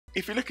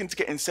If you're looking to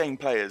get insane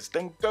players,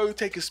 then go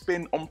take a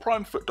spin on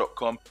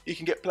primefut.com. You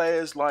can get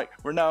players like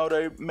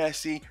Ronaldo,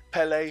 Messi,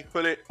 Pele,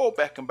 Hullet or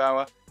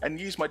Beckenbauer, and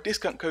use my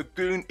discount code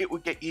GOON. It will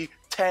get you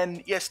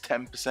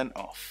 10%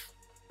 off.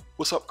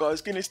 What's up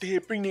guys, Guinness here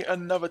bringing you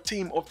another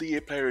Team of the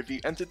Year player review,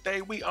 and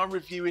today we are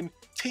reviewing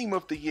Team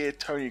of the Year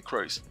Toni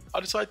Kroos. I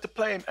decided to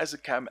play him as a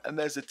cam and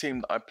there's the team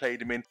that I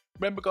played him in.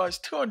 Remember guys,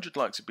 200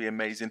 likes would be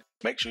amazing.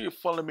 Make sure you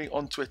follow me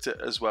on Twitter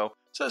as well.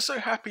 So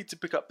happy to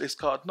pick up this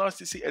card. Nice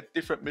to see a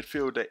different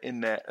midfielder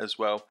in there as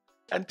well.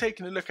 And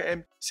taking a look at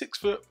him, 6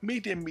 foot,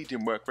 medium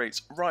work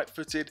rates, right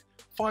footed,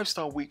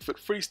 5-star weak foot,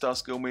 3-star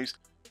skill moves.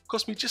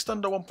 Cost me just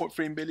under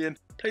 1.3 million,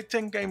 played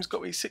 10 games,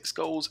 got me 6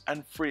 goals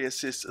and 3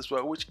 assists as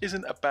well, which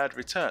isn't a bad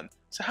return.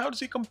 So how does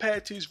he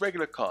compare to his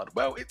regular card?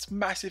 Well, it's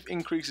massive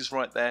increases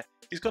right there.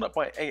 He's gone up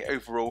by 8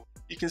 overall.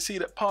 You can see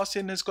that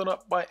passing has gone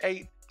up by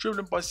 8,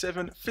 dribbling by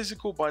 7,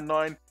 physical by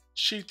 9,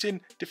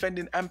 shooting,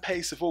 defending and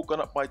pace have all gone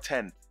up by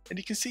 10. And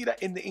you can see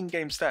that in the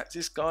in-game stats,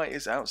 this guy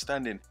is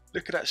outstanding.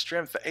 Look at that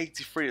strength for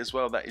 83 as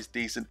well, that is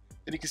decent.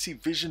 Then you can see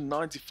vision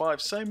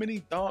 95, so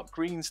many dark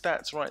green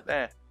stats right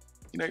there.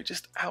 You know,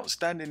 just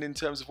outstanding in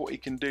terms of what he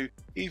can do,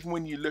 even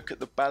when you look at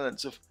the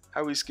balance of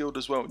how he's skilled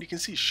as well. And you can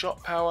see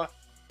shot power,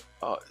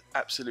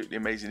 absolutely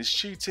amazing. His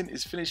shooting,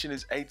 his finishing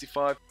is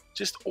 85,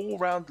 just all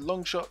round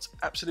long shots,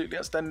 absolutely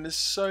outstanding. There's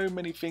so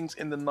many things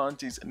in the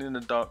 90s and in the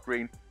dark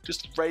green,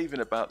 just raving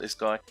about this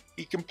guy.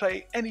 He can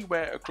play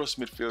anywhere across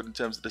midfield in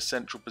terms of the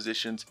central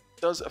positions,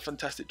 does a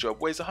fantastic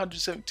job, weighs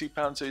 172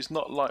 pounds, so he's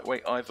not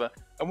lightweight either.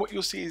 And what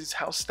you'll see is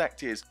how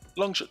stacked he is.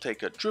 Long shot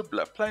taker,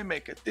 dribbler,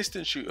 playmaker,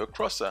 distance shooter,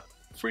 crosser,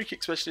 free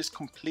kick specialist,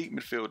 complete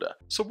midfielder.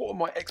 So what were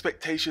my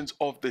expectations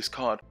of this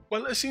card?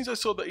 Well, as soon as I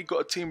saw that he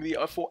got a Team of the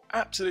Year, I thought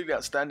absolutely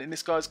outstanding.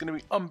 This guy's going to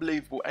be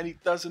unbelievable and he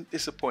doesn't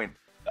disappoint.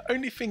 The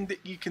only thing that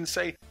you can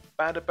say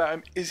bad about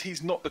him is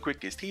he's not the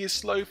quickest. He is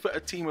slow for a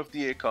Team of the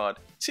Year card.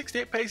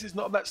 68 pace is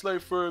not that slow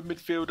for a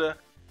midfielder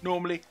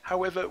normally.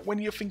 However, when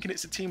you're thinking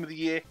it's a Team of the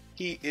Year,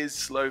 he is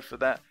slow for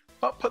that.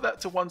 But put that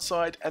to one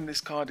side and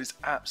this card is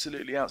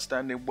absolutely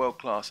outstanding, world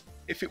class.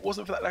 If it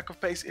wasn't for that lack of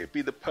pace, it would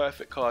be the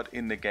perfect card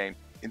in the game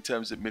in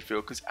terms of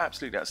midfield, because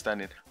absolutely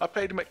outstanding. I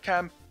played him at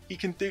cam, he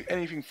can do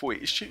anything for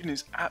you. His shooting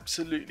is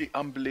absolutely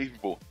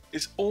unbelievable.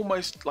 It's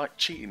almost like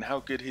cheating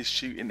how good his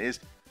shooting is.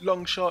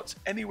 Long shots,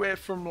 anywhere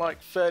from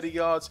like 30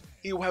 yards,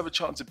 he will have a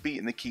chance of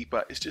beating the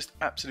keeper. It's just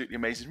absolutely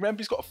amazing. Remember,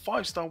 he's got a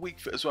 5-star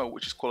weak foot as well,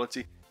 which is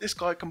quality. This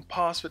guy can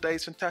pass for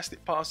days,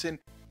 fantastic passing.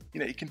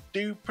 You know, he can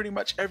do pretty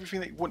much everything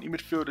that you want your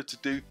midfielder to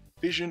do.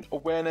 Vision,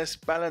 awareness,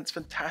 balance,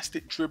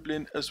 fantastic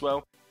dribbling as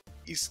well.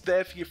 He's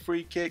there for your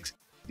free kicks,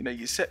 you know,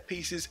 your set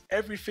pieces,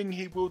 everything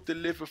he will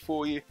deliver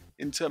for you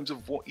in terms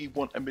of what you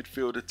want a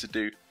midfielder to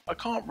do. I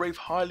can't rave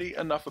highly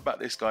enough about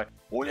this guy.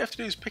 All you have to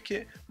do is pick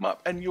him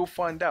up and you'll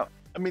find out.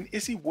 I mean,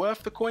 is he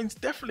worth the coins?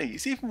 Definitely.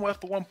 It's even worth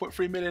the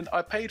 1.3 million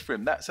I paid for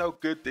him. That's how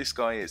good this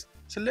guy is.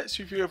 So let's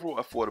review overall what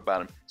I thought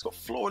about him. He's got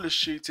flawless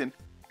shooting.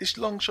 His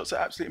long shots are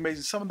absolutely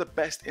amazing. Some of the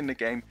best in the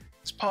game.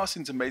 His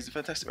passing's amazing.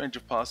 Fantastic range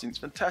of passing. It's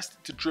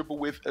fantastic to dribble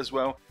with as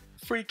well.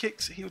 Free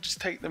kicks, he'll just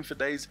take them for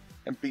days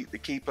and beat the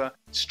keeper.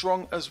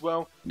 Strong as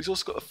well, and he's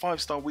also got the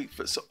 5-star weak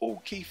foot, so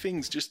all key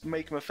things just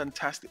make him a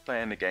fantastic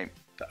player in the game.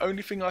 The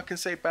only thing I can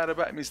say bad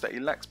about him is that he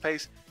lacks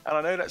pace, and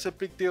I know that's a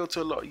big deal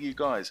to a lot of you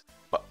guys,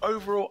 but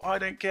overall I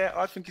don't care.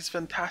 I think he's a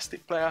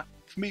fantastic player.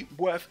 For me,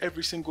 worth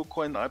every single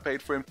coin that I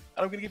paid for him,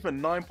 and I'm going to give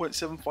him a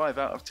 9.75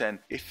 out of 10.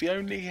 If he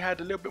only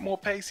had a little bit more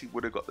pace, he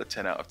would have got the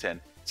 10 out of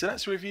 10. So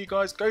that's the review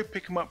guys. Go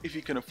pick him up if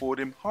you can afford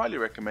him. Highly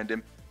recommend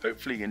him.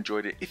 Hopefully you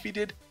enjoyed it. If you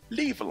did,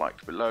 leave a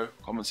like below,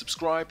 comment,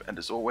 subscribe, and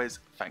as always,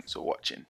 thanks for watching.